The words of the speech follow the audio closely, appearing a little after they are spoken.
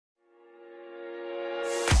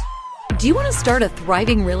Do you want to start a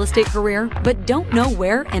thriving real estate career but don't know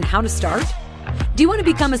where and how to start? Do you want to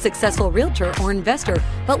become a successful realtor or investor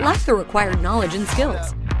but lack the required knowledge and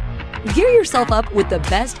skills? Gear yourself up with the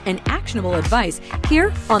best and actionable advice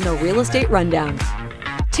here on the Real Estate Rundown.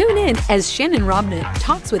 Tune in as Shannon Robnett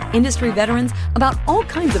talks with industry veterans about all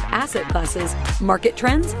kinds of asset classes, market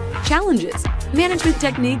trends, challenges, management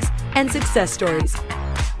techniques, and success stories.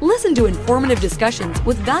 Listen to informative discussions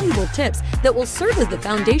with valuable tips that will serve as the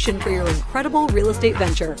foundation for your incredible real estate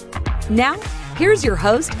venture. Now, here's your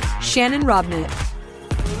host, Shannon Robnett.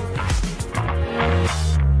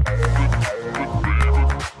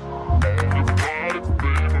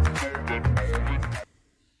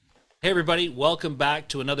 Hey everybody, welcome back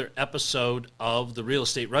to another episode of the Real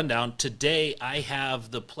Estate Rundown. Today I have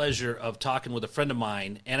the pleasure of talking with a friend of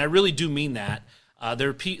mine, and I really do mean that. There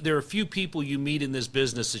are a few people you meet in this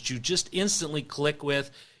business that you just instantly click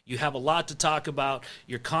with. You have a lot to talk about.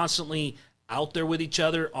 You're constantly out there with each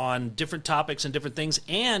other on different topics and different things.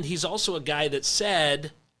 And he's also a guy that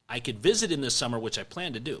said I could visit him this summer, which I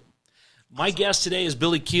plan to do. My guest today is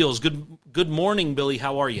Billy Keels. Good morning, Billy.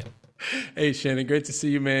 How are you? Hey, Shannon. Great to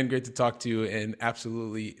see you, man. Great to talk to you. And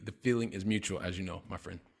absolutely, the feeling is mutual, as you know, my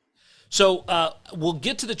friend. So we'll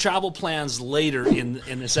get to the travel plans later in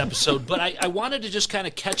this episode, but I wanted to just kind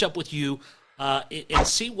of catch up with you and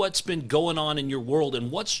see what's been going on in your world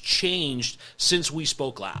and what's changed since we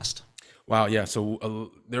spoke last. Wow, yeah.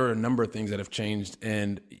 So there are a number of things that have changed.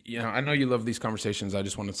 And, you know, I know you love these conversations. I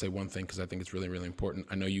just want to say one thing because I think it's really, really important.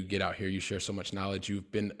 I know you get out here, you share so much knowledge. You've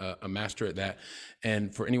been a master at that.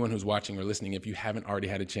 And for anyone who's watching or listening, if you haven't already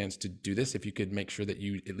had a chance to do this, if you could make sure that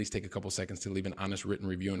you at least take a couple seconds to leave an honest written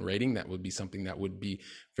review and rating, that would be something that would be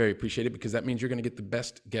very appreciated because that means you're going to get the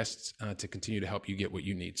best guests to continue to help you get what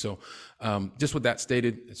you need. So just with that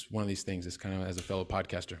stated, it's one of these things. It's kind of as a fellow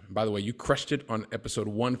podcaster. And by the way, you crushed it on episode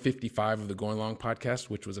 155 of the Going Long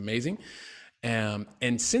podcast, which was amazing.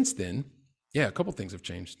 And since then, yeah, a couple things have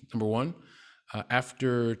changed. Number one,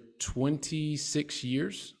 after 26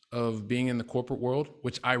 years of being in the corporate world,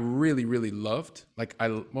 which I really, really loved,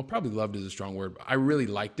 probably loved is a strong word, but I really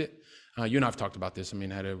liked it. You and I have talked about this. I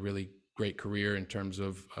mean, I had a really great career in terms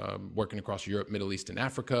of working across Europe, Middle East, and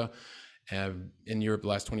Africa. In Europe, the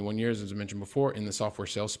last 21 years, as I mentioned before, in the software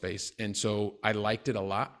sales space. And so I liked it a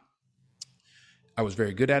lot. I was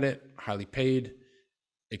very good at it, highly paid,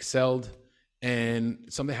 excelled. And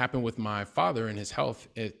something happened with my father and his health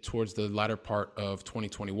towards the latter part of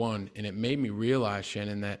 2021. And it made me realize,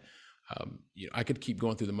 Shannon, that I could keep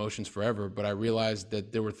going through the motions forever, but I realized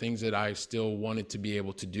that there were things that I still wanted to be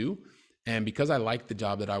able to do. And because I liked the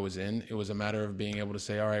job that I was in, it was a matter of being able to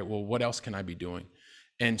say, all right, well, what else can I be doing?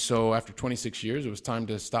 And so after 26 years, it was time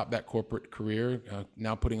to stop that corporate career,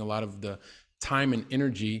 now putting a lot of the time and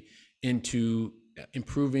energy into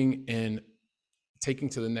improving and taking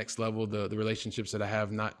to the next level the relationships that I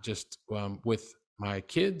have, not just with my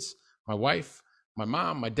kids, my wife, my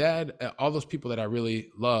mom, my dad, all those people that I really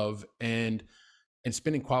love, and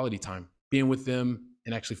spending quality time, being with them,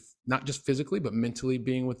 and actually not just physically, but mentally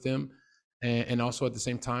being with them, and also at the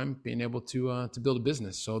same time being able to build a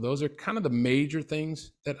business. So those are kind of the major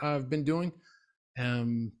things that I've been doing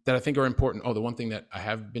that I think are important. Oh, the one thing that I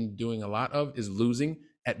have been doing a lot of is losing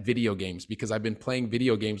at video games, because I've been playing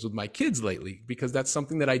video games with my kids lately, because that's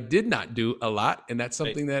something that I did not do a lot. And that's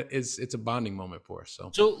something that it's a bonding moment for us.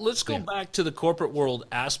 So let's go back to the corporate world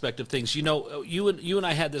aspect of things. You know, you and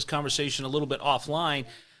I had this conversation a little bit offline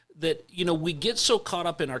that, you know, we get so caught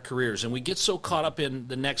up in our careers and we get so caught up in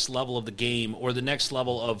the next level of the game or the next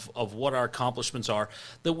level of what our accomplishments are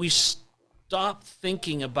that we stop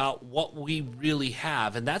thinking about what we really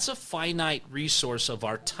have. And that's a finite resource of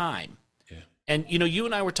our time. And, you know, you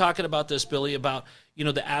and I were talking about this, Billy, about, you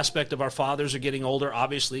know, the aspect of our fathers are getting older,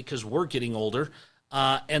 obviously, because we're getting older,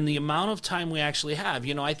 and the amount of time we actually have.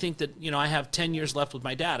 You know, I think that, you know, I have 10 years left with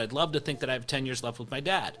my dad. I'd love to think that I have 10 years left with my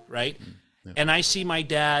dad, right? Yeah. And I see my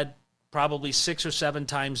dad probably 6 or 7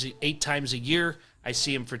 times, 8 times a year. I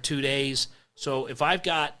see him for 2 days. So if I've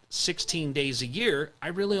got 16 days a year, I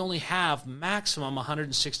really only have maximum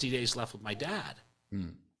 160 days left with my dad. Yeah.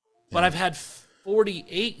 But I've had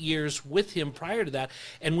 48 years with him prior to that.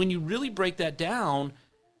 And when you really break that down,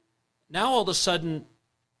 now all of a sudden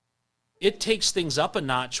it takes things up a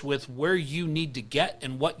notch with where you need to get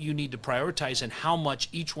and what you need to prioritize and how much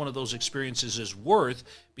each one of those experiences is worth,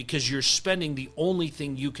 because you're spending the only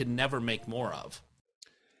thing you can never make more of.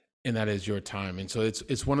 And that is your time. And so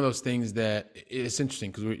it's one of those things that it's interesting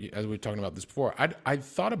because as we were talking about this before, I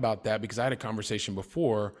thought about that because I had a conversation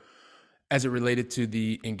before. as it related to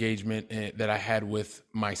the engagement that I had with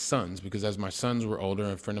my sons, because as my sons were older,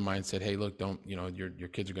 a friend of mine said, hey, look, don't, your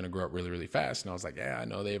kids are going to grow up really, really fast. And I was like, yeah, I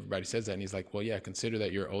know everybody says that. And he's like, well, yeah, consider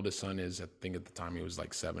that your oldest son is, I think at the time he was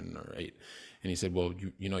like 7 or 8. And he said, well,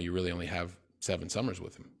 you really only have 7 summers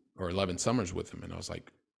with him or 11 summers with him. And I was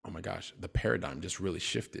like, oh my gosh, the paradigm just really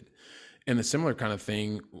shifted. And the similar kind of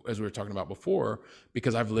thing, as we were talking about before,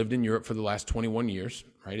 because I've lived in Europe for the last 21 years,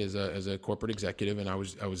 right, as a corporate executive, and I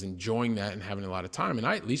was enjoying that and having a lot of time. And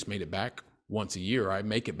I at least made it back once a year. I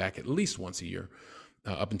make it back at least once a year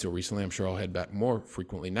up until recently. I'm sure I'll head back more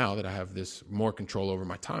frequently now that I have this more control over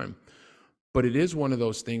my time. But it is one of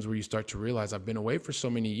those things where you start to realize I've been away for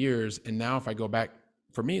so many years, and now if I go back,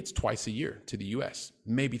 for me, it's twice a year to the U.S.,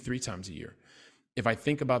 maybe 3 times a year. If I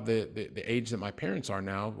think about the age that my parents are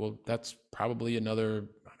now, well, that's probably another,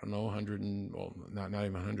 I don't know, 100 and, well, not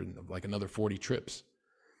even 100, like another 40 trips.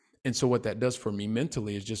 And so what that does for me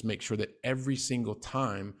mentally is just make sure that every single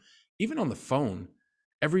time, even on the phone,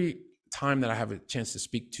 every time that I have a chance to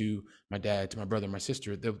speak to my dad, to my brother, my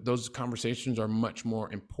sister, those conversations are much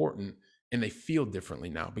more important, and they feel differently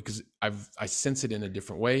now because I sense it in a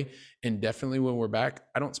different way. And definitely when we're back,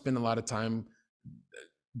 I don't spend a lot of time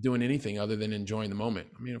doing anything other than enjoying the moment.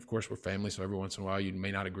 I mean, of course, we're family, so every once in a while you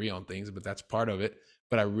may not agree on things, but that's part of it.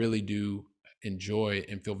 But I really do enjoy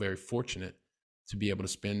and feel very fortunate to be able to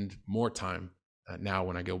spend more time now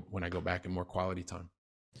when I go back, and more quality time.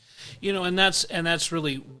 And that's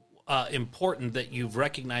really important that you've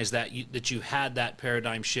recognized that you had that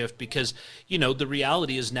paradigm shift, because the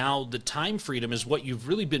reality is now the time freedom is what you've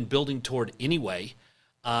really been building toward anyway.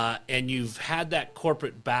 And you've had that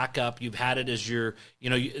corporate backup. You've had it as your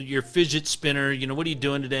fidget spinner. What are you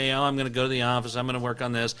doing today? Oh, I'm going to go to the office. I'm going to work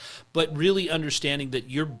on this. But really understanding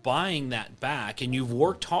that you're buying that back, and you've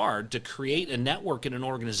worked hard to create a network and an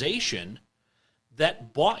organization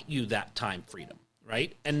that bought you that time freedom,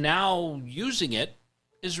 right? And now using it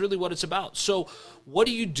is really what it's about. So what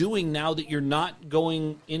are you doing now that you're not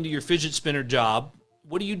going into your fidget spinner job?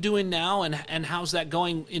 What are you doing now, and how's that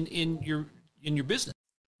going in your business?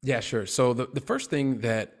 Yeah, sure. So the first thing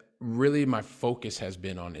that really my focus has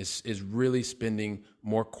been on is really spending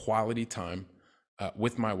more quality time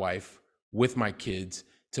with my wife, with my kids,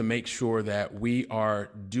 to make sure that we are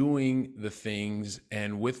doing the things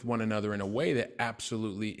and with one another in a way that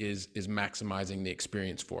absolutely is maximizing the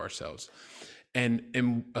experience for ourselves.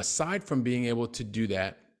 And aside from being able to do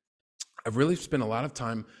that, I've really spent a lot of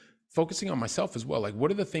time focusing on myself as well. Like, what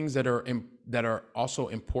are the things that are also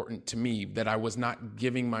important to me that I was not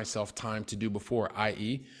giving myself time to do before,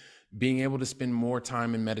 i.e., being able to spend more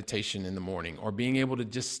time in meditation in the morning, or being able to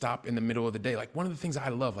just stop in the middle of the day. Like, one of the things I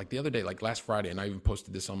love, like the other day, like last Friday, and I even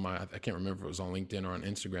posted this on I can't remember if it was on LinkedIn or on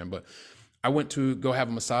Instagram, but I went to go have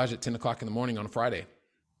a massage at 10 o'clock in the morning on a Friday.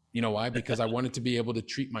 You know why? Because I wanted to be able to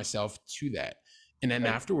treat myself to that. And then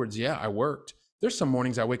afterwards, I worked. There's some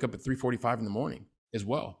mornings I wake up at 3:45 in the morning as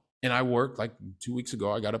well. And I worked, like 2 weeks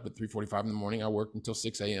ago, I got up at 3:45 in the morning. I worked until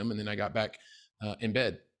 6 a.m. and then I got back in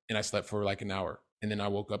bed, and I slept for like an hour. And then I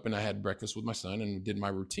woke up and I had breakfast with my son and did my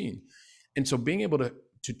routine. And so being able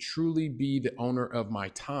to truly be the owner of my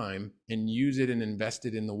time and use it and invest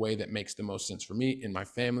it in the way that makes the most sense for me, in my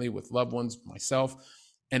family, with loved ones, myself,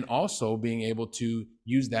 and also being able to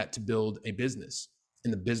use that to build a business.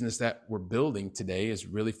 And the business that we're building today is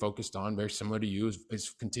really focused on, very similar to you,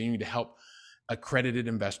 is continuing to help accredited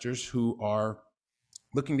investors who are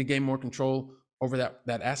looking to gain more control over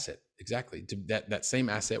that asset. Exactly. To that same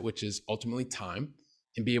asset, which is ultimately time,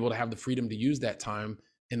 and be able to have the freedom to use that time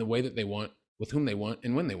in the way that they want, with whom they want,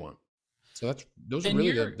 and when they want. So those are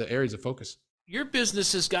really the areas of focus. Your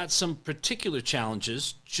business has got some particular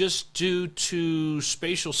challenges just due to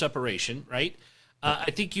spatial separation, right?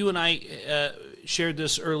 I think you and I shared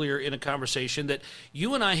this earlier in a conversation, that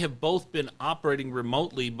you and I have both been operating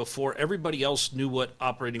remotely before everybody else knew what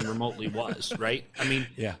operating remotely was, right? I mean,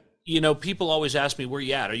 people always ask me, where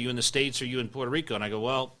you at? Are you in the States? Or are you in Puerto Rico? And I go,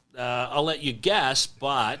 well, I'll let you guess,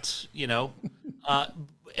 but,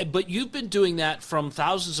 but you've been doing that from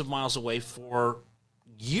thousands of miles away for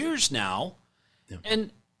years now. Yeah.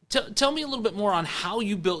 And tell me a little bit more on how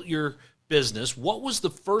you built your business. What was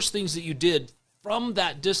the first things that you did from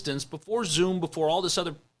that distance, before Zoom, before all this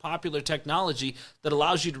other popular technology that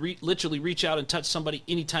allows you to literally reach out and touch somebody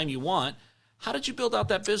anytime you want? How did you build out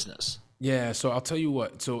that business? Yeah, so I'll tell you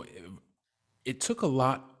what. So it took a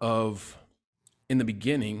lot of, in the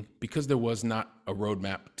beginning, because there was not a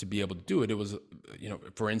roadmap to be able to do it. It was,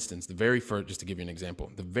 for instance, just to give you an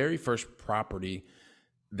example, the very first property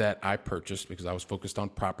that I purchased, because I was focused on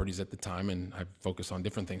properties at the time, and I focus on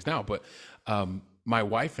different things now, but my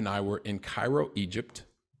wife and I were in Cairo, Egypt,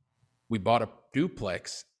 we bought a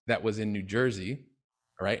duplex that was in New Jersey,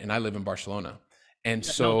 right? And I live in Barcelona. And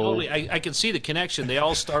so no, totally. I can see the connection. They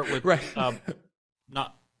all start with right. Nothing.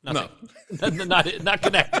 No. not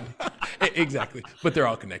connected. Exactly. But they're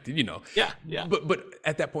all connected, you know. Yeah. But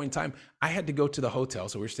at that point in time, I had to go to the hotel.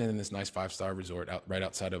 So we're staying in this nice 5-star resort right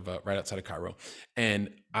outside of Cairo. And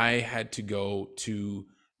I had to go to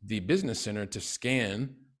the business center to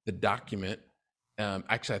scan the document.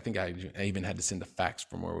 Actually, I think I even had to send a fax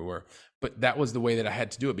from where we were. But that was the way that I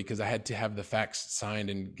had to do it, because I had to have the fax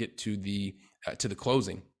signed and get to the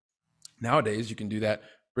closing. Nowadays, you can do that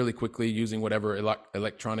really quickly using whatever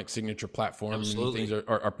electronic signature platform. Absolutely. And things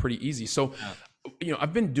are pretty easy. So, you know,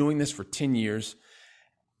 I've been doing this for 10 years,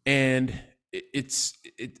 and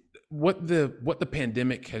what the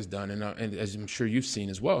pandemic has done, and as I'm sure you've seen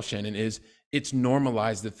as well, Shannon, is it's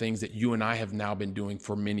normalized the things that you and I have now been doing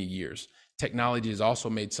for many years. Technology has also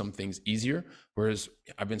made some things easier, whereas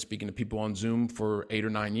I've been speaking to people on Zoom for 8 or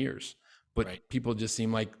 9 years. But people just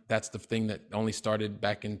seem like that's the thing that only started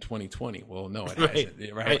back in 2020. Well, no, it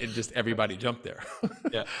hasn't, right? It just, everybody jumped there.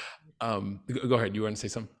 Yeah. Go ahead. You want to say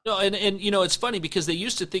something? No, and you know, it's funny because they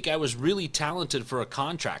used to think I was really talented for a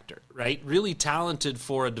contractor, right? Really talented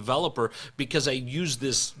for a developer because I used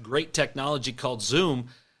this great technology called Zoom.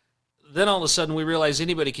 Then all of a sudden we realize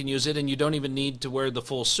anybody can use it, and you don't even need to wear the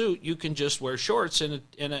full suit. You can just wear shorts and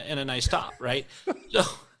a nice top, right?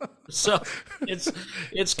 So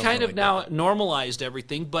it's kind of now normalized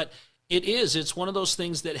everything, but it's one of those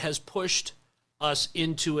things that has pushed us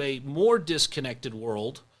into a more disconnected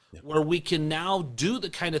world where we can now do the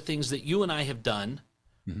kind of things that you and I have done.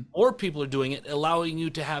 Mm-hmm. More people are doing it, allowing you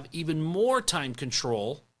to have even more time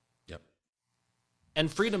control and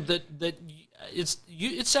freedom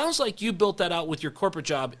it sounds like you built that out with your corporate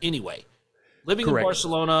job anyway. Living Correct. in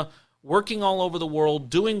Barcelona, working all over the world,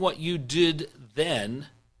 doing what you did then,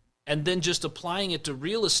 and then just applying it to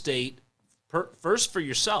real estate first for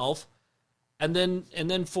yourself, and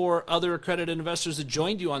then for other accredited investors that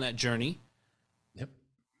joined you on that journey. Yep.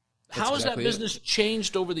 How has that business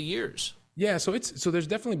changed over the years? Yeah, so there's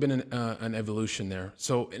definitely been an evolution there.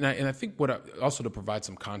 So and I think also to provide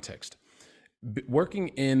some context, working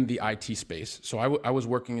in the IT space. So I was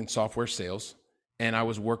working in software sales, and I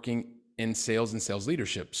was working in sales and sales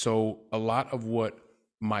leadership. So a lot of what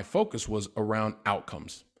my focus was around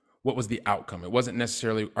outcomes. What was the outcome? It wasn't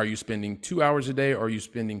necessarily, are you spending 2 hours a day or are you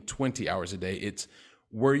spending 20 hours a day? It's,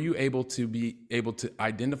 were you able to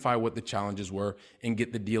identify what the challenges were and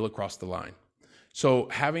get the deal across the line? So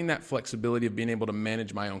having that flexibility of being able to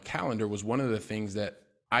manage my own calendar was one of the things that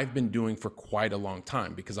I've been doing for quite a long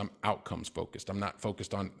time, because I'm outcomes focused. I'm not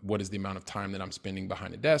focused on what is the amount of time that I'm spending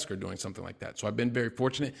behind a desk or doing something like that. So I've been very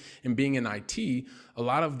fortunate in being in IT. A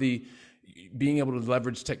lot of the being able to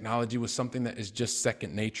leverage technology was something that is just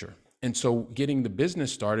second nature. And so getting the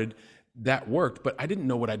business started, that worked, but I didn't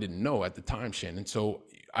know what I didn't know at the time, Shannon. So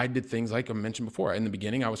I did things like I mentioned before. In the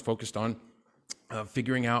beginning, I was focused on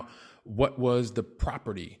figuring out what was the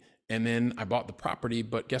property. And then I bought the property,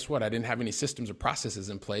 but guess what? I didn't have any systems or processes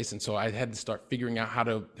in place. And so I had to start figuring out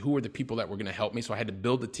who were the people that were going to help me. So I had to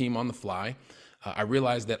build the team on the fly. I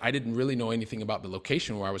realized that I didn't really know anything about the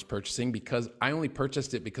location where I was purchasing, because I only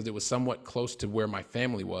purchased it because it was somewhat close to where my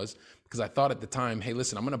family was. Because I thought at the time, hey,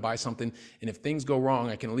 listen, I'm going to buy something, and if things go wrong,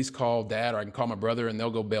 I can at least call dad or I can call my brother and they'll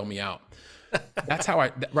go bail me out. That's how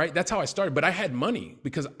I started. But I had money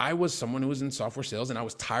because I was someone who was in software sales, and I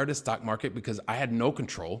was tired of stock market because I had no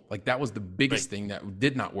control. Like, that was the biggest thing that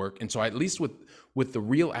did not work. And so at least with the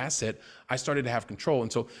real asset, I started to have control.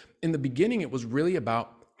 And so in the beginning, it was really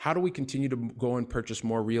about, how do we continue to go and purchase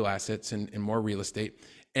more real assets and more real estate?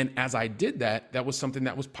 And as I did that, that was something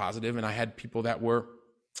that was positive. And I had people that were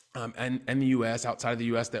and the US, outside of the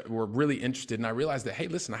US, that were really interested. And I realized that, hey,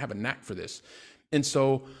 listen, I have a knack for this. And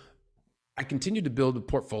so I continued to build a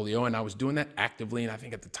portfolio, and I was doing that actively. And I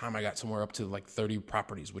think at the time I got somewhere up to like 30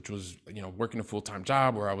 properties, which was, working a full-time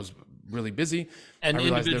job where I was really busy. And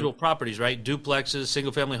individual properties, right? Duplexes,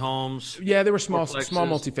 single-family homes. Yeah, they were small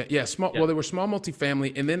multifamily. Yeah, small. Yeah. Well, they were small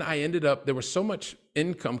multifamily, and then I ended up, there was so much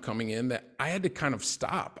income coming in that I had to kind of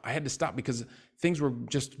stop. I had to stop because things were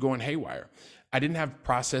just going haywire. I didn't have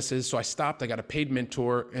processes, so I stopped. I got a paid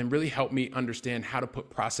mentor and really helped me understand how to put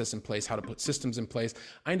process in place, how to put systems in place.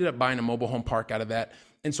 I ended up buying a mobile home park out of that.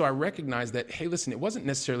 And so I recognized that, hey, listen, it wasn't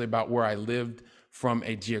necessarily about where I lived from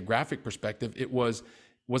a geographic perspective. It was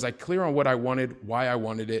I clear on what I wanted, why I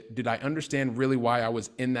wanted it? Did I understand really why I was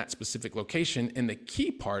in that specific location? And the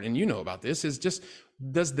key part, and you know about this, is just,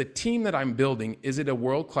 does the team that I'm building, is it a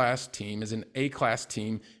world-class team? Is it an A-class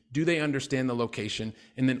team? Do they understand the location?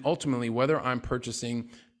 And then ultimately, whether I'm purchasing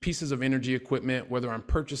pieces of energy equipment, whether I'm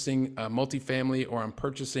purchasing multifamily or I'm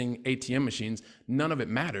purchasing ATM machines, none of it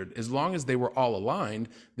mattered. As long as they were all aligned,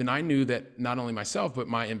 then I knew that not only myself, but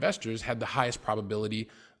my investors had the highest probability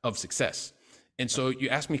of success. And so you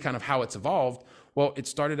asked me kind of how it's evolved. Well, it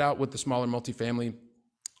started out with the smaller multifamily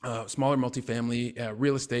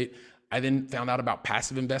real estate. I then found out about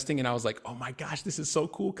passive investing, and I was like, oh my gosh, this is so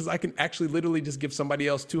cool, because I can actually literally just give somebody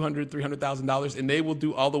else $200,000, $300,000 and they will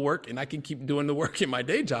do all the work, and I can keep doing the work in my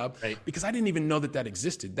day job, right? Because I didn't even know that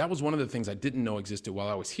existed. That was one of the things I didn't know existed while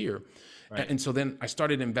I was here. Right. And so then I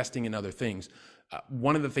started investing in other things.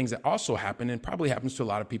 One of the things that also happened, and probably happens to a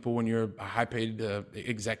lot of people when you're a high-paid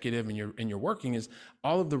executive and you're working, is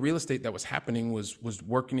all of the real estate that was happening was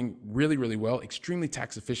working really, really well, extremely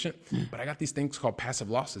tax efficient. But I got these things called passive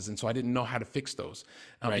losses, and so I didn't know how to fix those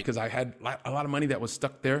because I had a lot of money that was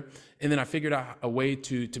stuck there. And then I figured out a way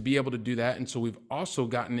to be able to do that. And so we've also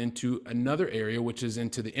gotten into another area, which is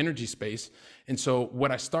into the energy space. And so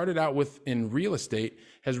what I started out with in real estate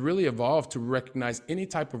has really evolved to recognize any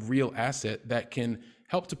type of real asset that can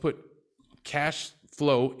help to put cash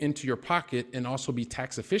flow into your pocket and also be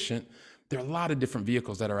tax efficient. There are a lot of different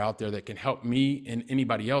vehicles that are out there that can help me and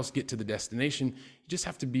anybody else get to the destination. You just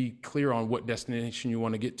have to be clear on what destination you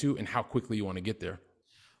want to get to and how quickly you want to get there.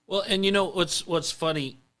 Well, and you know what's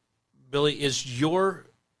funny, Billy, is your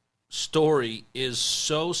story is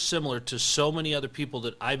so similar to so many other people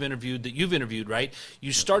that I've interviewed, that you've interviewed, right?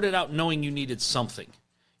 You started out knowing you needed something.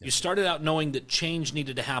 You started out knowing that change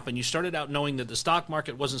needed to happen. You started out knowing that the stock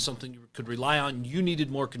market wasn't something you could rely on. You needed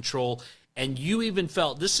more control. And you even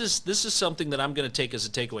felt, this is something that I'm going to take as a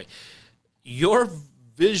takeaway. Your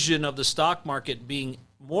vision of the stock market being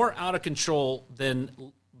more out of control than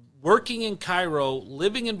working in Cairo,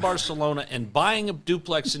 living in Barcelona, and buying a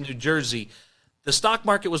duplex in New Jersey. The stock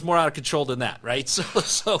market was more out of control than that, right?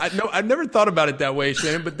 So I've never thought about it that way,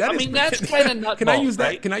 Shannon. But that's kind of nutball. Can I use that?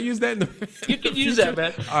 Right? Can I use that? You can use that,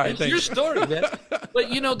 man. All right, it's thanks. your story, man. But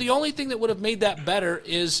the only thing that would have made that better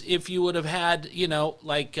is if you would have had,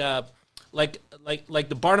 like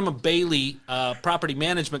the Barnum and Bailey property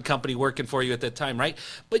management company working for you at that time, right?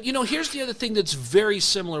 But here's the other thing that's very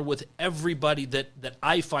similar with everybody that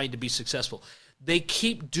I find to be successful. They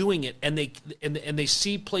keep doing it, and they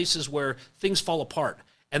see places where things fall apart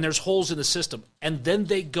and there's holes in the system, and then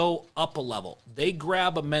they go up a level. They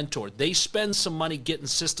grab a mentor. They spend some money getting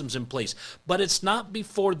systems in place, but it's not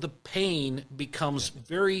before the pain becomes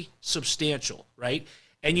very substantial, right?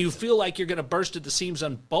 And you feel like you're going to burst at the seams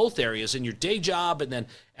on both areas, in your day job, and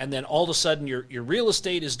then all of a sudden your real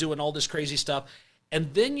estate is doing all this crazy stuff.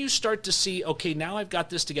 And then you start to see, okay, now I've got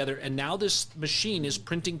this together, and now this machine is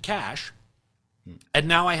printing cash. And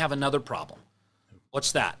now I have another problem.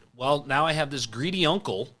 What's that? Well, now I have this greedy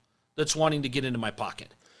uncle that's wanting to get into my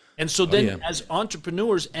pocket. And so then as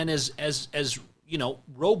entrepreneurs and as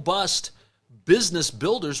robust business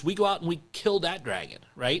builders, we go out and we kill that dragon,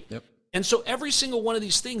 right? Yep. And so every single one of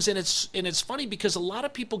these things, and it's funny because a lot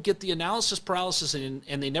of people get the analysis paralysis and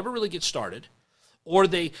they never really get started, or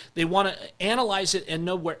they want to analyze it and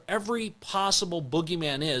know where every possible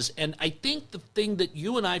boogeyman is. And I think the thing that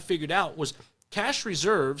you and I figured out was cash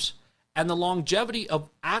reserves and the longevity of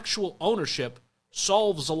actual ownership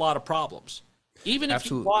solves a lot of problems. Even if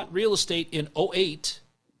you bought real estate in 2008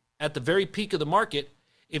 at the very peak of the market,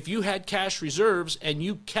 if you had cash reserves and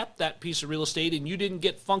you kept that piece of real estate and you didn't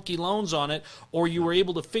get funky loans on it, or you were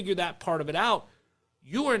able to figure that part of it out,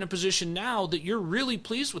 you are in a position now that you're really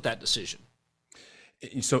pleased with that decision.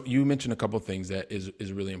 So you mentioned a couple of things that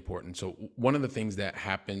is really important. So one of the things that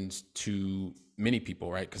happens to many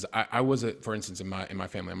people, right? Because I was, for instance, in my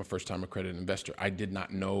family, I'm a first-time accredited investor. I did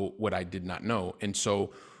not know what I did not know. And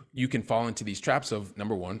so you can fall into these traps of,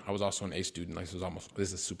 number one, I was also an A student. Like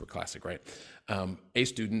this is super classic, right? A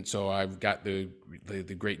student. So I've got the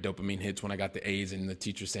great dopamine hits when I got the A's and the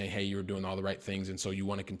teacher saying, hey, you were doing all the right things. And so you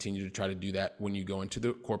want to continue to try to do that when you go into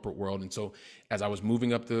the corporate world. And so as I was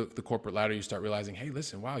moving up the corporate ladder, you start realizing, hey,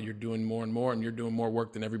 listen, wow, you're doing more and more and you're doing more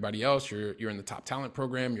work than everybody else. You're in the top talent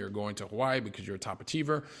program. You're going to Hawaii because you're a top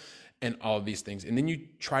achiever and all of these things. And then you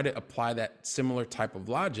try to apply that similar type of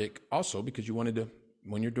logic also because you wanted to,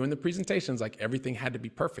 when you're doing the presentations, like everything had to be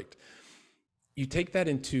perfect. You take that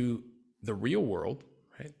into the real world,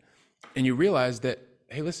 right? And you realize that,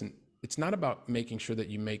 hey, listen, it's not about making sure that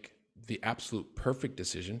you make the absolute perfect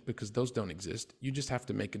decision because those don't exist. You just have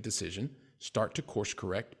to make a decision, start to course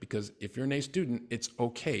correct, because if you're an A student, it's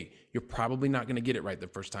okay. You're probably not going to get it right the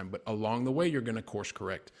first time, but along the way, you're going to course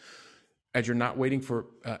correct. As you're not waiting for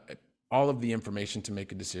all of the information to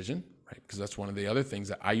make a decision, right? Because that's one of the other things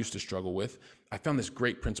that I used to struggle with. I found this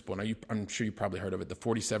great principle, and I'm sure you probably heard of it, the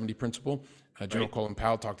 40-70 principle. General Colin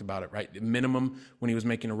Powell talked about it, right? The minimum when he was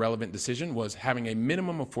making a relevant decision was having a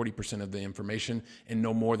minimum of 40% of the information and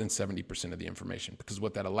no more than 70% of the information. Because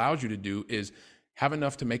what that allows you to do is have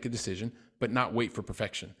enough to make a decision, but not wait for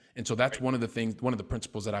perfection. And so that's one of the things, one of the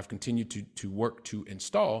principles that I've continued to work to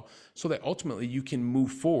install so that ultimately you can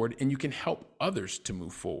move forward and you can help others to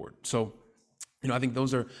move forward. So, I think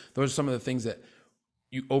those are some of the things that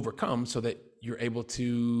you overcome so that you're able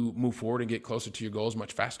to move forward and get closer to your goals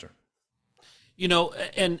much faster.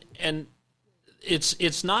 And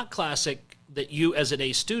it's not classic that you as an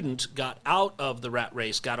A student got out of the rat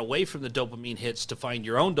race, got away from the dopamine hits to find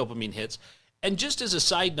your own dopamine hits. And just as a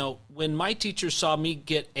side note, when my teachers saw me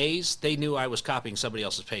get A's, they knew I was copying somebody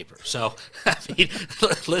else's paper. So,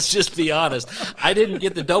 let's just be honest. I didn't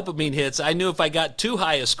get the dopamine hits. I knew if I got too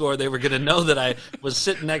high a score, they were going to know that I was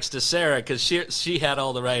sitting next to Sarah because she had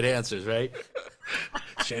all the right answers, right?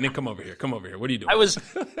 Shannon, come over here. What are you doing?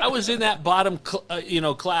 I was in that bottom,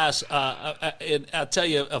 class. And I'll tell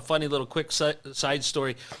you a funny little quick side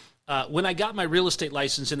story. When I got my real estate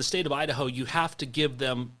license in the state of Idaho, you have to give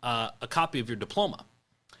them a copy of your diploma.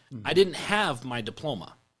 Mm-hmm. I didn't have my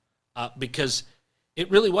diploma because it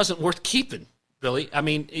really wasn't worth keeping, Billy. I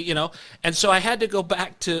mean, and so I had to go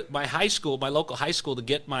back to my high school, my local high school, to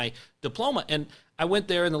get my diploma. And I went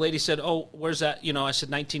there, and the lady said, "Oh, where's that?" I said,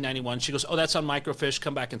 1991. She goes, "Oh, that's on Microfiche.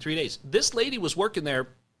 Come back in 3 days." This lady was working there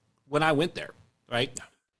when I went there, right?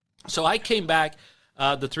 So I came back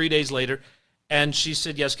the 3 days later. And she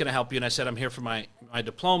said, "Yes, can I help you?" And I said, "I'm here for my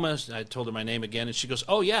diploma." I told her my name again, and she goes,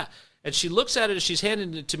 "Oh, yeah." And she looks at it as she's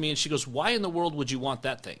handing it to me, and she goes, "Why in the world would you want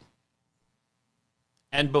that thing?"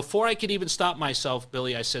 And before I could even stop myself,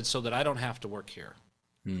 Billy, I said, "So that I don't have to work here."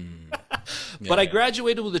 But I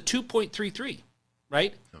graduated with a 2.33,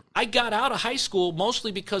 right? I got out of high school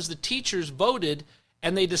mostly because the teachers voted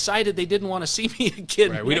and they decided they didn't want to see me again.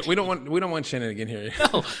 Right. We don't want Shannon again here.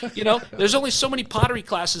 No, there's only so many pottery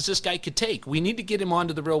classes this guy could take. We need to get him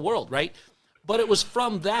onto the real world, right? But it was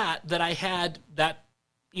from that I had that,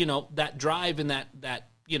 that drive and that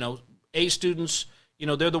A students,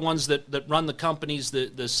 they're the ones that run the companies.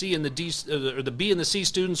 The C and the D, or the B and the C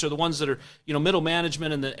students are the ones that are, middle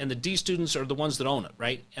management, and the D students are the ones that own it,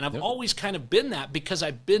 right? And I've always kind of been that because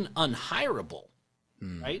I've been unhireable,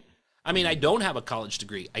 right? I mean, I don't have a college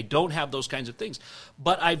degree. I don't have those kinds of things.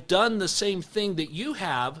 But I've done the same thing that you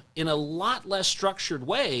have in a lot less structured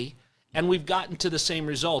way, and we've gotten to the same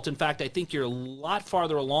result. In fact, I think you're a lot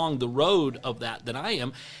farther along the road of that than I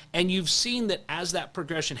am. And you've seen that as that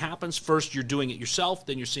progression happens, first you're doing it yourself,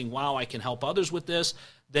 then you're seeing, wow, I can help others with this.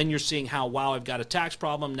 Then you're seeing how, wow, I've got a tax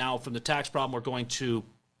problem. Now from the tax problem, we're going to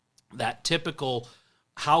that typical,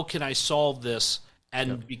 how can I solve this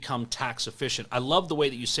and become tax efficient? I love the way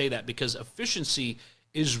that you say that because efficiency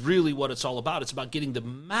is really what it's all about. It's about getting the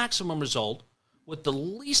maximum result with the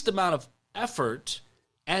least amount of effort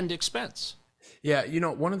and expense. Yeah,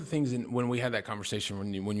 one of the things when we had that conversation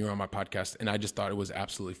when you were on my podcast, and I just thought it was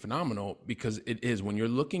absolutely phenomenal because it is when you're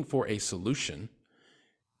looking for a solution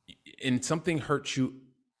and something hurts you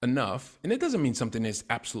enough, and it doesn't mean something is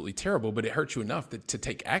absolutely terrible, but it hurts you enough to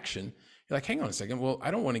take action. You're like, hang on a second. Well, I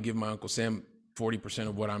don't want to give my Uncle Sam 40%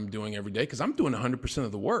 of what I'm doing every day because I'm doing 100%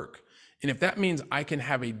 of the work. And if that means I can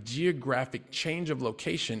have a geographic change of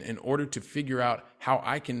location in order to figure out how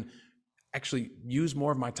I can actually use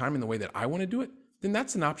more of my time in the way that I want to do it, then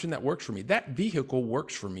that's an option that works for me. That vehicle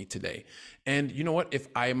works for me today. And you know what? If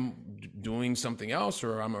I'm doing something else,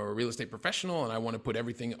 or I'm a real estate professional and I want to put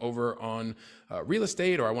everything over on real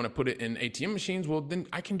estate, or I want to put it in ATM machines, well, then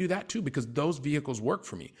I can do that too because those vehicles work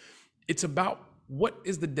for me. It's about what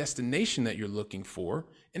is the destination that you're looking for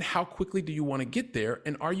and how quickly do you want to get there?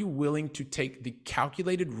 And are you willing to take the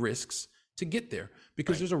calculated risks to get there?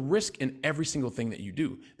 Because there's a risk in every single thing that you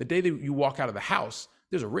do. The day that you walk out of the house,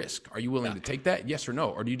 there's a risk. Are you willing to take that? Yes or no?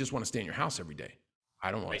 Or do you just want to stay in your house every day?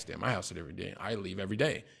 I don't want to stay in my house every day. I leave every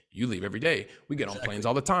day. You leave every day. We get on planes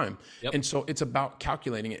all the time. Yep. And so it's about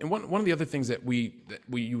calculating it. And one of the other things that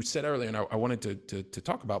you said earlier, and I wanted to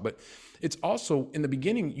talk about, but it's also in the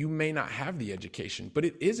beginning, you may not have the education, but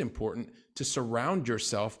it is important to surround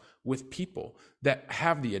yourself with people that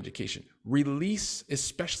have the education. Release,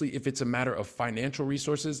 especially if it's a matter of financial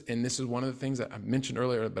resources. And this is one of the things that I mentioned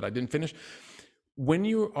earlier, but I didn't finish. When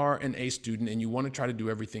you are an A student and you want to try to do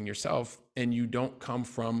everything yourself and you don't come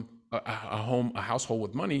from a household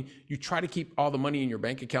with money, you try to keep all the money in your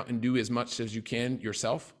bank account and do as much as you can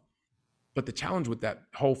yourself. But the challenge with that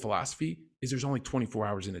whole philosophy is there's only 24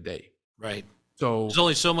 hours in a day. Right. So there's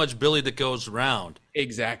only so much Billy that goes around.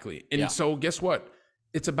 Exactly. And so guess what?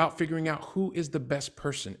 It's about figuring out who is the best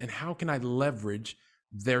person and how can I leverage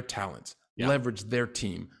their talents, leverage their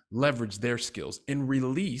team, leverage their skills, and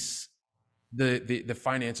release the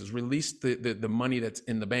finances, release the money that's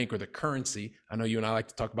in the bank or the currency. I know you and I like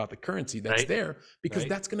to talk about the currency that's there, because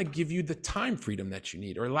that's going to give you the time freedom that you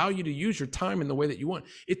need, or allow you to use your time in the way that you want.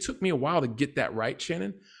 It took me a while to get that right,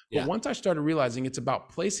 Shannon. But once I started realizing it's about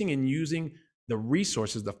placing and using the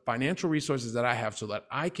resources, the financial resources that I have, so that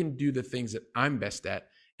I can do the things that I'm best at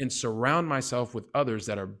and surround myself with others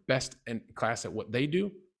that are best in class at what they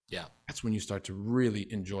do. Yeah. That's when you start to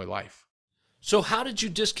really enjoy life. So how did you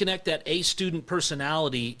disconnect that A student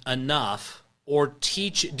personality enough, or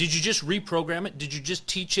teach it? Did you just reprogram it? Did you just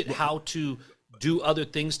teach it how to do other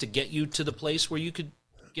things to get you to the place where you could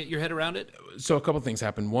get your head around it? So a couple of things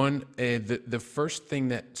happened. One, the first thing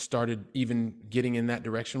that started even getting in that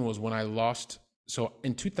direction was when I lost. So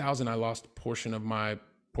in 2000, I lost a portion of my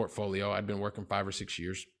portfolio. I'd been working 5 or 6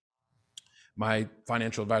 years. My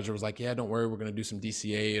financial advisor was like, yeah, don't worry, we're going to do some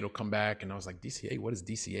DCA. It'll come back. And I was like, DCA? What is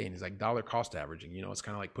DCA? And he's like, dollar cost averaging. You know, it's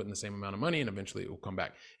kind of like putting the same amount of money and eventually it will come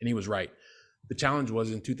back. And he was right. The challenge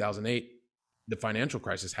was in 2008, the financial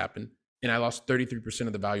crisis happened and I lost 33%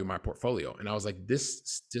 of the value of my portfolio. And I was like,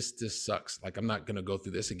 this sucks. Like, I'm not going to go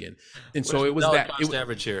through this again. And so it was that cost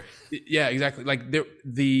average here. Yeah, exactly. Like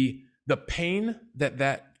the pain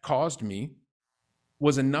that caused me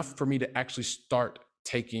was enough for me to actually start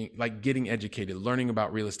getting educated, learning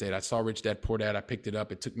about real estate. I saw Rich Dad, Poor Dad. I picked it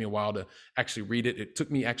up. It took me a while to actually read it. It took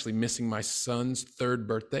me actually missing my son's 3rd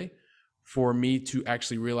birthday for me to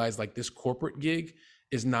actually realize, like, this corporate gig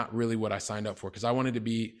is not really what I signed up for, because I wanted to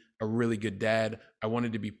be a really good dad. I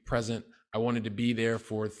wanted to be present. I wanted to be there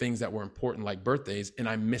for things that were important, like birthdays. And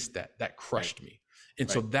I missed that. That crushed me. And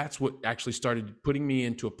so that's what actually started putting me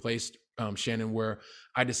into a place, Shannon, where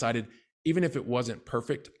I decided, even if it wasn't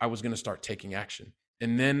perfect, I was going to start taking action.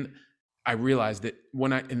 And then I realized that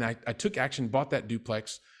when I took action, bought that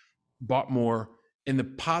duplex, bought more, and the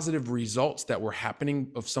positive results that were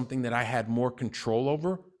happening of something that I had more control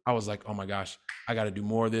over, I was like, oh my gosh, I got to do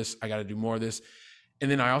more of this. I got to do more of this. And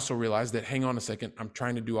then I also realized that, hang on a second, I'm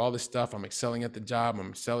trying to do all this stuff. I'm excelling at the job. I'm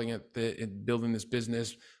excelling at building this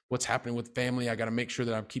business. What's happening with family? I got to make sure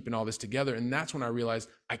that I'm keeping all this together. And that's when I realized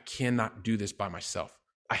I cannot do this by myself.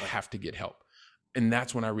 I have to get help. And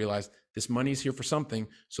that's when I realized this money is here for something.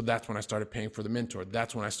 So that's when I started paying for the mentor.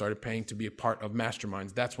 That's when I started paying to be a part of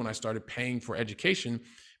masterminds. That's when I started paying for education,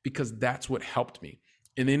 because that's what helped me.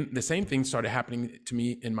 And then the same thing started happening to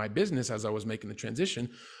me in my business as I was making the transition.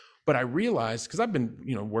 But I realized, because I've been,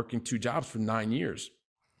 working 2 jobs for 9 years,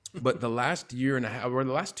 but the last year and a half, or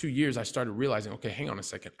the last 2 years, I started realizing, okay, hang on a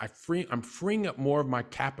second. I'm freeing up more of my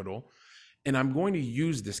capital, and I'm going to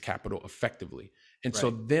use this capital effectively. And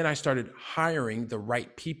so then I started hiring the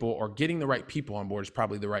right people, or getting the right people on board is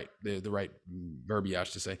probably the right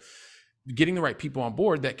verbiage to say. Getting the right people on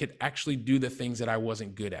board that could actually do the things that I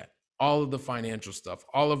wasn't good at. All of the financial stuff,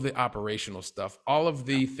 all of the operational stuff, all of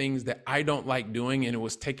the things that I don't like doing, and it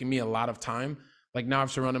was taking me a lot of time. Like, now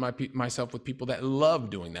I've surrounded myself with people that love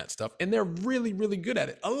doing that stuff, and they're really, really good at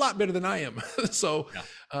it, a lot better than I am. So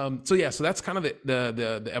that's kind of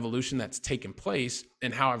the evolution that's taken place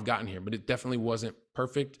and how I've gotten here. But it definitely wasn't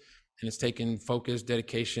perfect, and it's taken focus,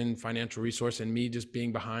 dedication, financial resource, and me just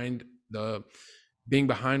being behind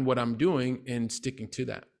what I'm doing and sticking to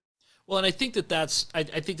that. Well, and I think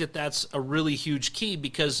that's a really huge key,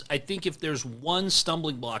 because I think if there's one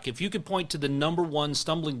stumbling block, if you could point to the number one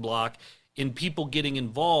stumbling block in people getting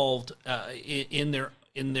involved in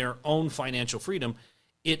their own financial freedom,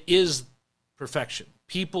 it is perfection.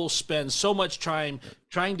 People spend so much time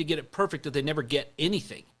trying to get it perfect that they never get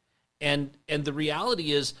anything. And the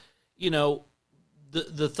reality is,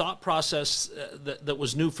 the thought process that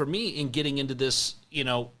was new for me in getting into this,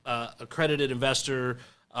 accredited investor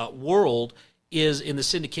world, is in the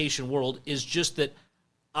syndication world, is just that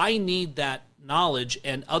I need that knowledge,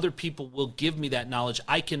 and other people will give me that knowledge.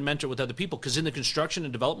 I can mentor with other people, because in the construction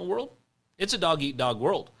and development world, it's a dog-eat-dog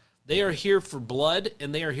world. They are here for blood,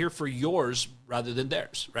 and they are here for yours rather than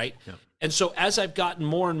theirs, right? Yeah. And so as I've gotten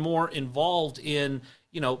more and more involved in,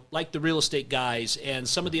 like the real estate guys and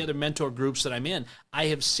some of the other mentor groups that I'm in, I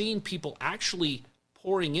have seen people actually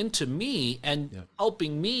pouring into me and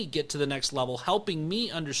helping me get to the next level, helping me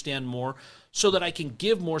understand more, so that I can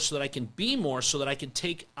give more, so that I can be more, so that I can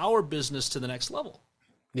take our business to the next level.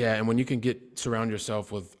 Yeah, and when you can surround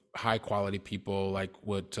yourself with high quality people, like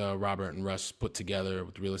what Robert and Russ put together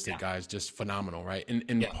with the real estate guys, just phenomenal, right?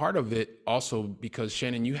 And part of it also, because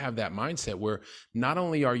Shannon, you have that mindset where not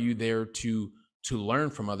only are you there to to learn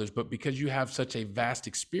from others, but because you have such a vast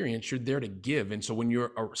experience, you're there to give. And so when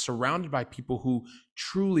you're surrounded by people who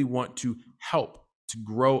truly want to help to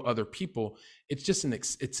grow other people, it's just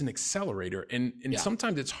it's an accelerator. And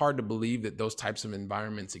sometimes it's hard to believe that those types of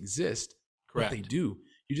environments exist. Correct. But they do.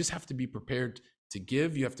 You just have to be prepared to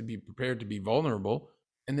give. You have to be prepared to be vulnerable.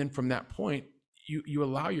 And then from that point, you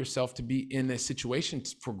allow yourself to be in a situation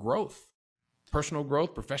for growth, personal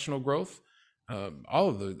growth, professional growth,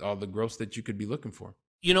 all the growth that you could be looking for.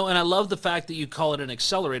 And I love the fact that you call it an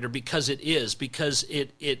accelerator, because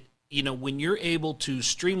it when you're able to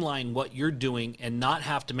streamline what you're doing and not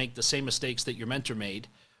have to make the same mistakes that your mentor made,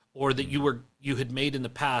 or that you had made in the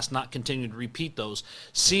past, not continue to repeat those,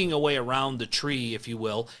 seeing a way around the tree, if you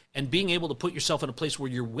will, and being able to put yourself in a place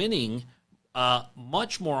where you're winning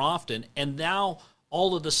much more often. And now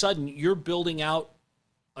all of a sudden you're building out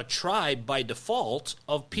a tribe by default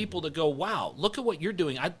of people that go, wow, look at what you're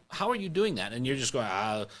doing. How are you doing that? And you're just going,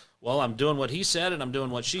 well, I'm doing what he said, and I'm doing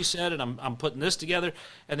what she said, and I'm putting this together.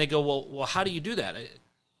 And they go, well, how do you do that?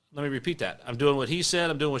 Let me repeat that. I'm doing what he said,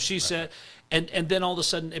 I'm doing what she said. And then all of a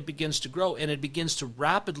sudden it begins to grow, and it begins to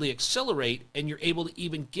rapidly accelerate, and you're able to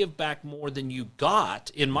even give back more than you got.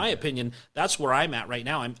 In my opinion, that's where I'm at right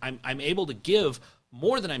now. I'm able to give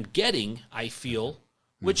more than I'm getting, I feel,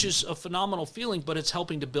 which is a phenomenal feeling, but it's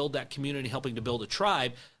helping to build that community, helping to build a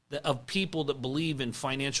tribe of people that believe in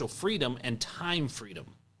financial freedom and time freedom.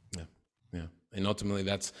 Yeah. And ultimately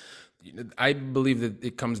I believe that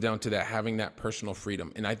it comes down to that, having that personal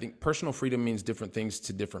freedom. And I think personal freedom means different things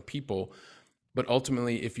to different people. But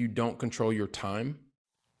ultimately, if you don't control your time,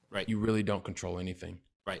 right, you really don't control anything.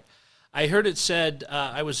 Right. I heard it said,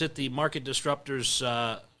 I was at the Market Disruptors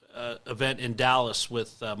event in Dallas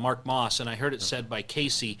with Mark Moss, and I heard it said by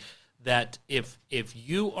Casey that if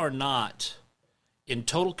you are not in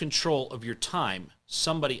total control of your time,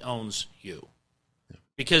 somebody owns you.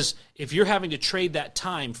 Because if you're having to trade that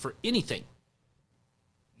time for anything,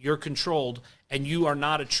 you're controlled, and you are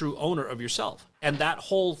not a true owner of yourself. And that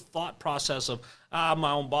whole thought process of, I'm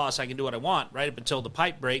my own boss, I can do what I want, right up until the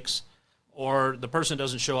pipe breaks, or the person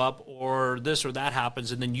doesn't show up, or this or that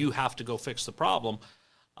happens, and then you have to go fix the problem.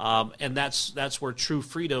 And that's where true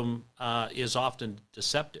freedom is often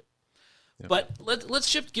deceptive. Yeah. But let's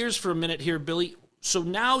shift gears for a minute here, Billy. So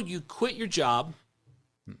now you quit your job.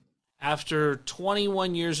 After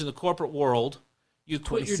 21 years in the corporate world, you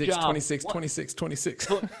quit your job.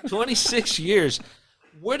 26 years.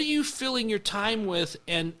 What are you filling your time with,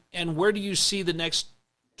 and where do you see the next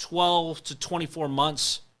 12 to 24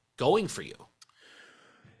 months going for you?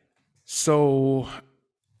 So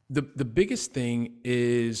the biggest thing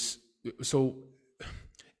is,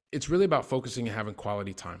 it's really about focusing and having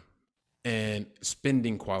quality time. And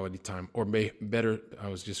spending quality time, or better, I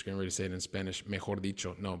was just getting ready to say it in Spanish, mejor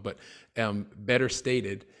dicho, no, but better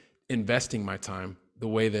stated, investing my time the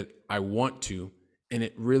way that I want to. And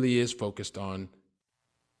it really is focused on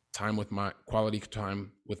quality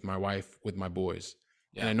time with my wife, with my boys.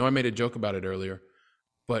 Yeah. And I know I made a joke about it earlier,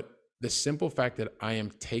 but the simple fact that I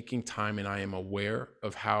am taking time and I am aware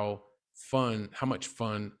of how much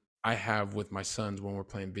fun I have with my sons when we're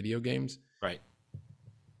playing video games. Right.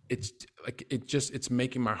 It's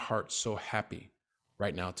making my heart so happy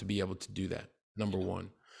right now to be able to do that. Number one,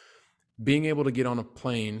 being able to get on a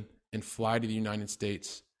plane and fly to the United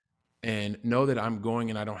States and know that I'm going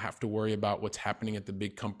and I don't have to worry about what's happening at the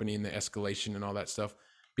big company and the escalation and all that stuff,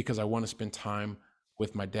 because I want to spend time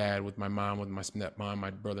with my dad, with my mom, with my stepmom,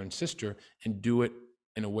 my brother and sister, and do it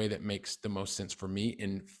in a way that makes the most sense for me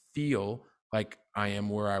and feel like I am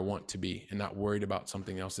where I want to be and not worried about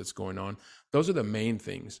something else that's going on. Those are the main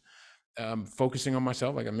things. Focusing on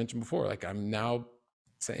myself, like I mentioned before, like I'm now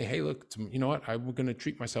saying, hey, look, you know what? I'm going to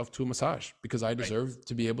treat myself to a massage because I deserve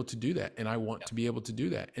to be able to do that. And I want to be able to do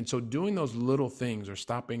that. And so doing those little things, or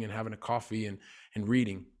stopping and having a coffee and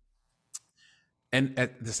reading, and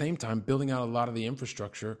at the same time, building out a lot of the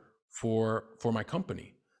infrastructure for my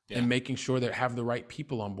company and making sure that I have the right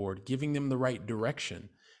people on board, giving them the right direction,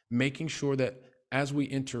 making sure that as we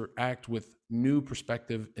interact with new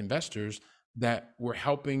prospective investors, that we're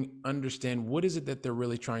helping understand what is it that they're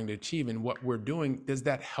really trying to achieve, and what we're doing, does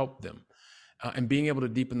that help them? And being able to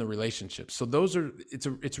deepen the relationships. So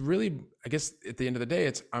it's really, I guess at the end of the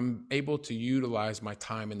day, I'm able to utilize my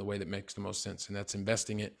time in the way that makes the most sense. And that's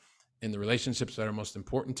investing it in the relationships that are most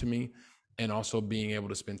important to me, and also being able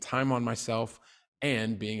to spend time on myself,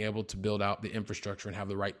 and being able to build out the infrastructure and have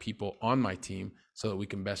the right people on my team so that we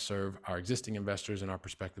can best serve our existing investors and our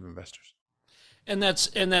prospective investors. And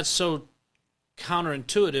that's so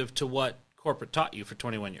counterintuitive to what corporate taught you for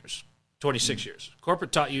 21 years. 26 years.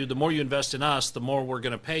 Corporate taught you the more you invest in us, the more we're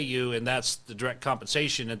going to pay you, and that's the direct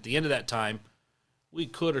compensation. At the end of that time, we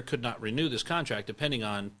could or could not renew this contract depending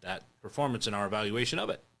on that performance and our evaluation of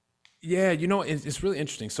it. Yeah, it's really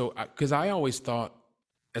interesting. So, because I always thought,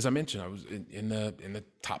 as I mentioned, I was in the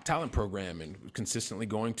top talent program and consistently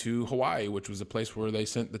going to Hawaii, which was a place where they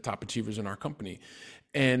sent the top achievers in our company.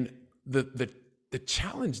 And the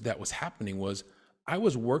challenge that was happening was I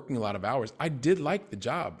was working a lot of hours. I did like the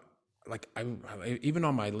job. Like I even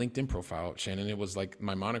on my LinkedIn profile, Shannon, it was like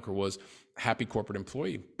my moniker was happy corporate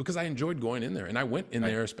employee because I enjoyed going in there. And I went in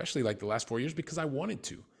there, especially like the last 4 years, because I wanted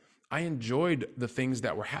to. I enjoyed the things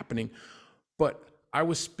that were happening, but I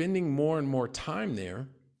was spending more and more time there.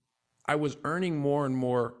 I was earning more and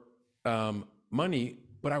more money,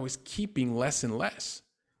 but I was keeping less and less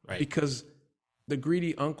because the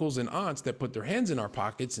greedy uncles and aunts that put their hands in our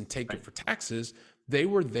pockets and take it for taxes, they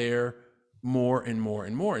were there more and more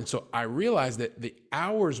and more. And so I realized that the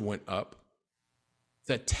hours went up,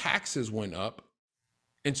 the taxes went up,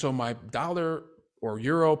 and so my dollar or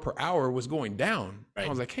euro per hour was going down. I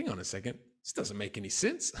was like, hang on a second. This doesn't make any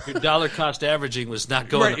sense. Your dollar cost averaging was not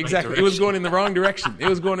going right, exactly. It was going in the wrong direction. It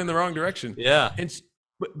was going in the wrong direction. Yeah. And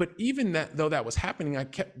but even that, though that was happening, I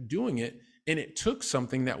kept doing it, and it took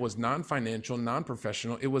something that was non-financial,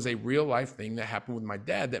 non-professional. It was a real life thing that happened with my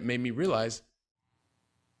dad that made me realize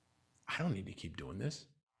I don't need to keep doing this.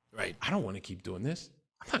 Right. I don't want to keep doing this.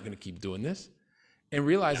 I'm not going to keep doing this. And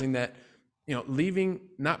realizing that, leaving,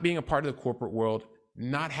 not being a part of the corporate world,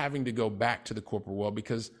 not having to go back to the corporate world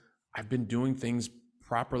because I've been doing things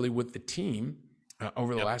properly with the team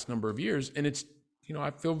over the last number of years. And it's,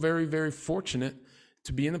 I feel very, very fortunate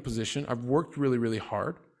to be in the position. I've worked really, really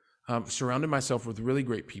hard, surrounded myself with really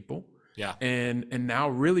great people. Yeah. And now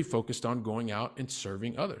really focused on going out and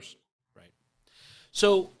serving others. Right.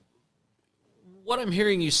 So what I'm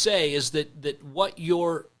hearing you say is that what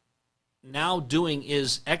you're now doing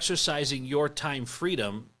is exercising your time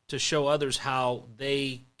freedom to show others how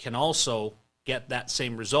they can also get that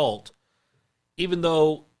same result, even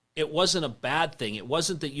though it wasn't a bad thing. It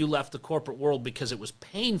wasn't that you left the corporate world because it was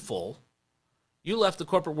painful. You left the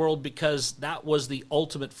corporate world because that was the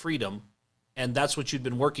ultimate freedom, and that's what you'd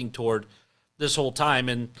been working toward this whole time.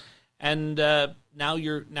 And now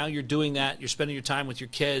you're doing that. You're spending your time with your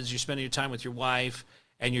kids. You're spending your time with your wife,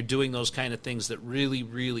 and you're doing those kind of things that really,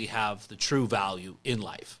 really have the true value in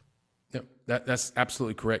life. Yep, that's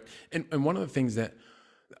absolutely correct. And one of the things that,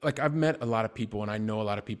 like, I've met a lot of people, and I know a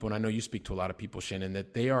lot of people, and I know you speak to a lot of people, Shannon,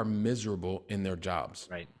 that they are miserable in their jobs.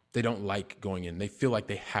 Right. They don't like going in. They feel like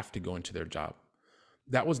they have to go into their job.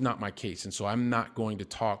 That was not my case. And so I'm not going to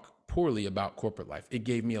talk poorly about corporate life. It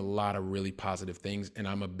gave me a lot of really positive things, and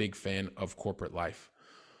I'm a big fan of corporate life.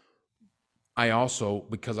 I also,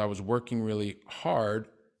 because I was working really hard,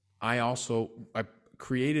 I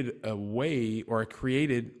created a way, or I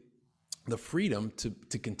created the freedom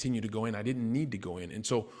to continue to go in. I didn't need to go in. And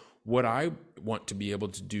so what I want to be able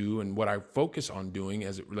to do, and what I focus on doing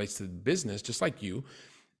as it relates to the business, just like you,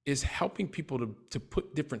 is helping people to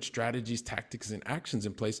put different strategies, tactics, and actions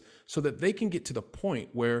in place so that they can get to the point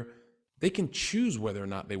where they can choose whether or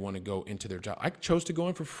not they want to go into their job. I chose to go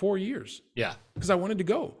in for 4 years. Yeah. Because I wanted to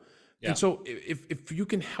go. Yeah. And so if you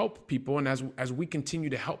can help people, and as we continue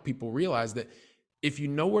to help people realize that if you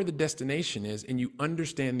know where the destination is and you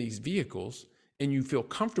understand these vehicles and you feel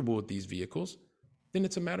comfortable with these vehicles, then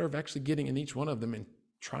it's a matter of actually getting in each one of them and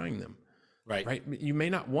trying them. Right. You may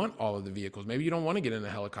not want all of the vehicles. Maybe you don't want to get in a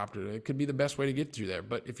helicopter. It could be the best way to get you there.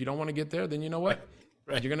 But if you don't want to get there, then you know what?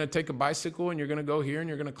 Right. You're going to take a bicycle and you're going to go here and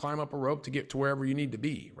you're going to climb up a rope to get to wherever you need to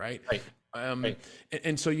be. Right.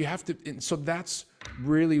 And so you have to, and so that's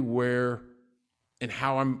really where and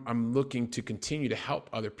how I'm looking to continue to help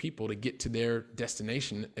other people to get to their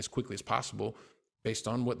destination as quickly as possible based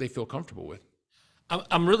on what they feel comfortable with.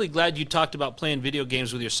 I'm really glad you talked about playing video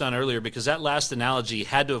games with your son earlier, because that last analogy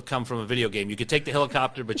had to have come from a video game. You could take the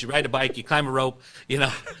helicopter, but you ride a bike, you climb a rope.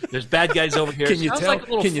 There's bad guys over here. Can you Sounds tell? like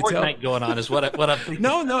a little Fortnite going on is what I'm thinking.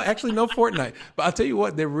 No, actually no Fortnite. But I'll tell you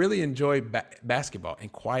what, they really enjoy basketball, and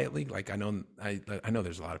quietly, like I know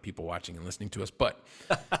there's a lot of people watching and listening to us, but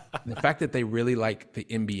the fact that they really like the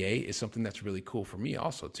NBA is something that's really cool for me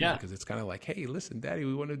also too, because it's kind of like, hey, listen, Daddy,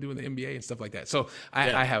 we want to do in the NBA and stuff like that. So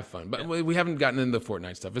I have fun, but we haven't gotten into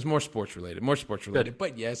Fortnite stuff. It's more sports related. Good.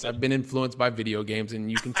 But yes, I've been influenced by video games,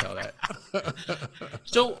 and you can tell that.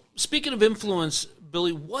 So speaking of influence,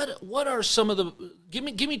 Billy, what are some of the give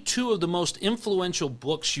me two of the most influential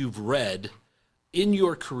books you've read in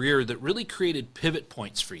your career that really created pivot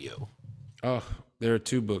points for you? Oh, there are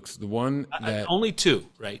two books. The one that only two,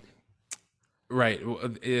 right? Right,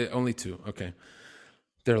 only two. Okay.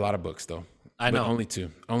 There are a lot of books, though. I know. But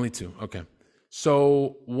only two. Okay.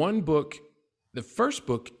 So one book, the first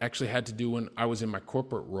book actually had to do when I was in my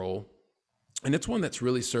corporate role. And it's one that's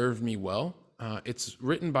really served me well. It's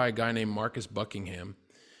written by a guy named Marcus Buckingham.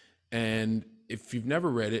 And if you've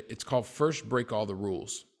never read it, it's called First Break All the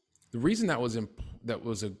Rules. The reason that was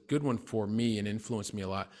a good one for me and influenced me a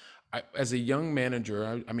lot, as a young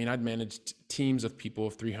manager, I'd managed teams of people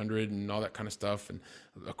of 300 and all that kind of stuff, and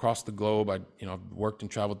across the globe. I've worked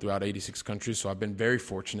and traveled throughout 86 countries, so I've been very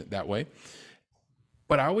fortunate that way.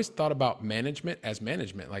 But I always thought about management as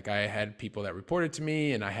management. Like, I had people that reported to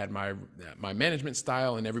me, and I had my management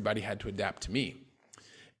style, and everybody had to adapt to me.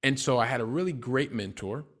 And so I had a really great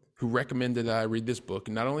mentor who recommended that I read this book.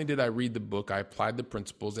 And not only did I read the book, I applied the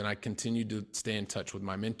principles, and I continued to stay in touch with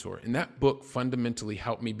my mentor. And that book fundamentally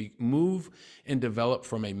helped me move and develop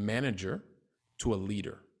from a manager to a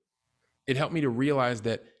leader. It helped me to realize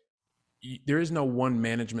that there is no one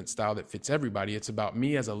management style that fits everybody. It's about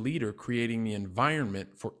me as a leader creating the environment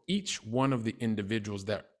for each one of the individuals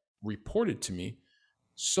that reported to me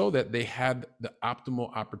so that they had the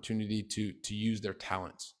optimal opportunity to use their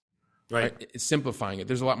talents. Right. It's simplifying it.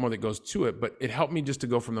 There's a lot more that goes to it, but it helped me just to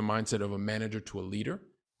go from the mindset of a manager to a leader,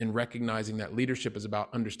 and recognizing that leadership is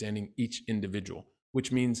about understanding each individual,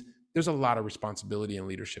 which means there's a lot of responsibility in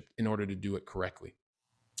leadership in order to do it correctly.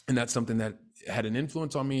 And that's something that had an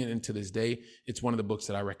influence on me. And to this day, it's one of the books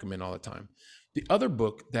that I recommend all the time. The other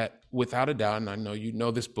book that, without a doubt, and I know you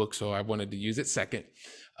know this book, so I wanted to use it second,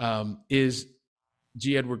 is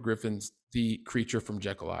G. Edward Griffin's The Creature from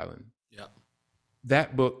Jekyll Island. Yeah.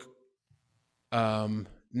 That book,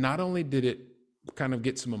 not only did it kind of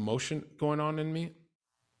get some emotion going on in me,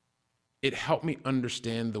 it helped me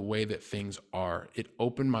understand the way that things are. It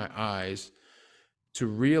opened my eyes to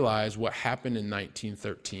realize what happened in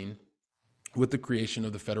 1913 with the creation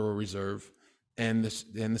of the Federal Reserve and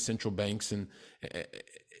the central banks. And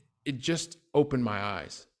it just opened my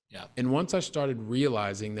eyes. Yeah. And once I started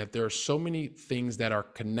realizing that there are so many things that are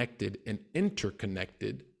connected and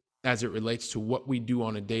interconnected as it relates to what we do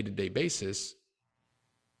on a day-to-day basis,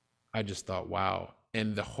 I just thought, wow.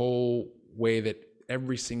 And the whole way that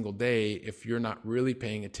every single day, if you're not really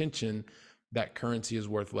paying attention, that currency is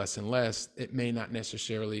worth less and less. It may not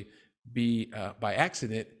necessarily be by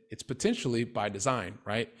accident. It's potentially by design,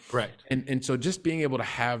 right? Correct. And so just being able to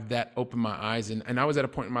have that open my eyes, and I was at a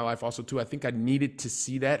point in my life also too, I think I needed to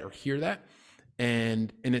see that or hear that.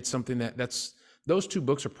 And it's something that's those two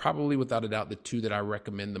books are probably without a doubt the two that I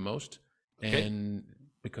recommend the most. Okay. And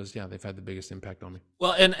because they've had the biggest impact on me.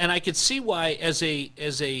 Well, and I could see why as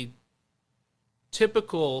a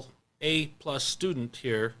typical A+ student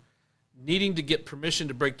here, needing to get permission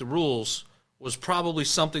to break the rules was probably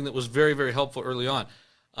something that was very, very helpful early on,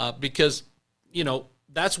 because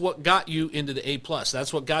that's what got you into the A+.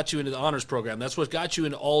 That's what got you into the honors program. That's what got you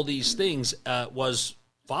into all these things, was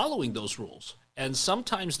following those rules. And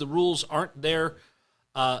sometimes the rules aren't there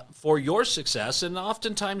for your success, and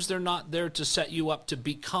oftentimes they're not there to set you up to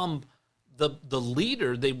become the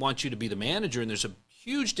leader. They want you to be the manager, and there's a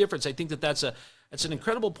huge difference. I think that's an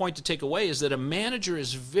incredible point to take away, is that a manager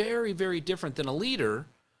is very, very different than a leader,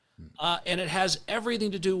 and it has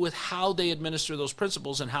everything to do with how they administer those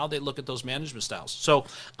principles and how they look at those management styles. So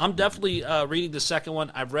I'm definitely reading the second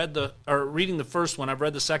one. Reading the first one. I've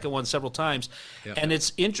read the second one several times, and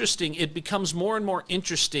it's interesting. It becomes more and more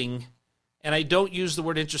interesting, and I don't use the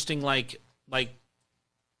word interesting like,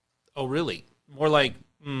 oh, really? More like,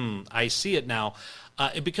 I see it now.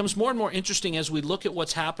 It becomes more and more interesting as we look at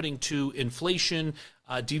what's happening to inflation,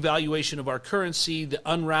 devaluation of our currency, the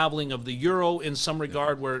unraveling of the euro in some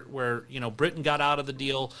regard, where Britain got out of the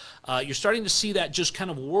deal. You're starting to see that just kind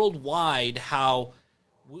of worldwide, how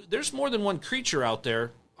there's more than one creature out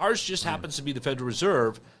there. Ours just happens to be the Federal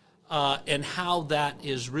Reserve, and how that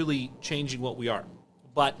is really changing what we are.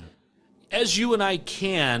 But as you and I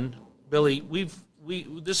can, Billy,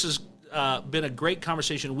 this has been a great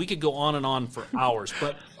conversation. We could go on and on for hours,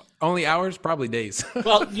 but only hours, probably days.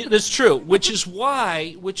 Well, that's true. Which is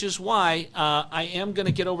why I am going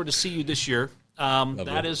to get over to see you this year.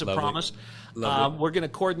 That is a promise. We're going to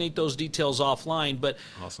coordinate those details offline. But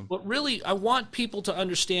awesome. But really, I want people to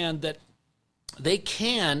understand that they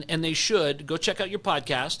can and they should go check out your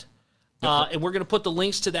podcast, and we're going to put the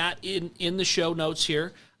links to that in the show notes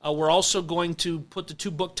here. We're also going to put the two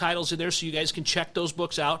book titles in there so you guys can check those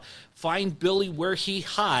books out. Find Billy where he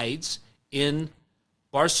hides in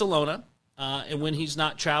Barcelona, and when he's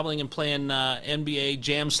not traveling and playing NBA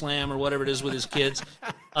Jam Slam or whatever it is with his kids.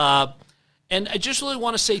 And I just really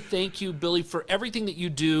want to say thank you, Billy, for everything that you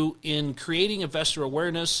do in creating investor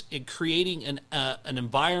awareness, in creating an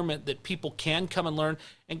environment that people can come and learn.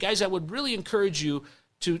 And guys, I would really encourage you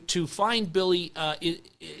to find Billy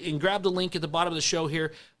and grab the link at the bottom of the show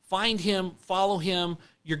here. Find him, follow him.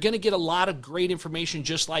 You're going to get a lot of great information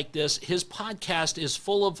just like this. His podcast is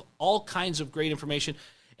full of all kinds of great information.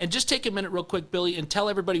 And just take a minute real quick, Billy, and tell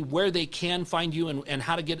everybody where they can find you and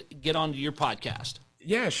how to get onto your podcast.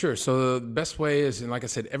 Yeah, sure. So the best way is, and like I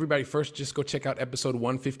said, everybody first just go check out episode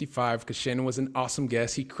 155 because Shannon was an awesome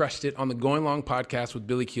guest. He crushed it on the Going Long podcast with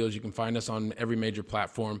Billy Keels. You can find us on every major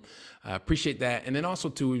platform. Appreciate that. And then also,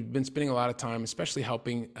 too, we've been spending a lot of time, especially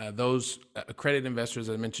helping those accredited investors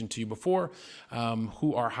I mentioned to you before,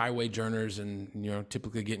 who are high wage earners and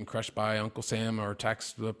typically getting crushed by Uncle Sam or a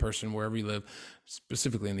tax person wherever you live,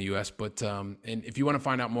 specifically in the U.S. But and if you want to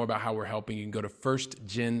find out more about how we're helping, you can go to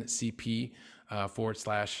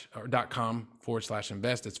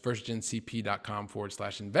firstgencp.com/invest. It's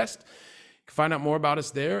firstgencp.com/invest. You can find out more about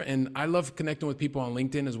us there. And I love connecting with people on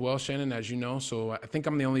LinkedIn as well, Shannon, as you know. So I think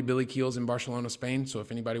I'm the only Billy Keels in Barcelona, Spain. So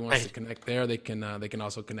if anybody wants to connect there, they can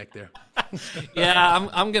also connect there. Yeah,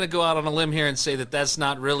 I'm going to go out on a limb here and say that's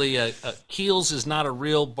not really Keels is not a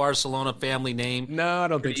real Barcelona family name. No, I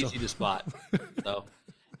don't think so. Easy to spot. So.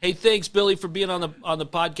 Hey, thanks, Billy, for being on the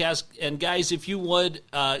podcast. And guys, if you would,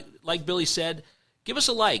 like Billy said, give us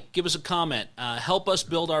a like, give us a comment, help us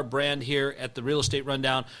build our brand here at the Real Estate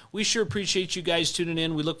Rundown. We sure appreciate you guys tuning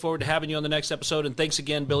in. We look forward to having you on the next episode. And thanks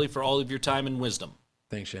again, Billy, for all of your time and wisdom.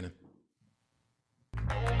 Thanks, Shannon.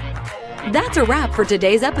 That's a wrap for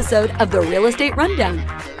today's episode of the Real Estate Rundown.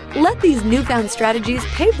 Let these newfound strategies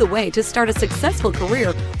pave the way to start a successful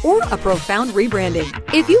career or a profound rebranding.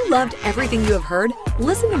 If you loved everything you have heard,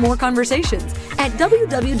 listen to more conversations at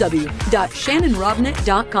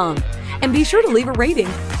www.shannonrobnett.com. And be sure to leave a rating,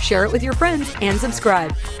 share it with your friends, and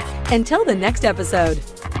subscribe. Until the next episode.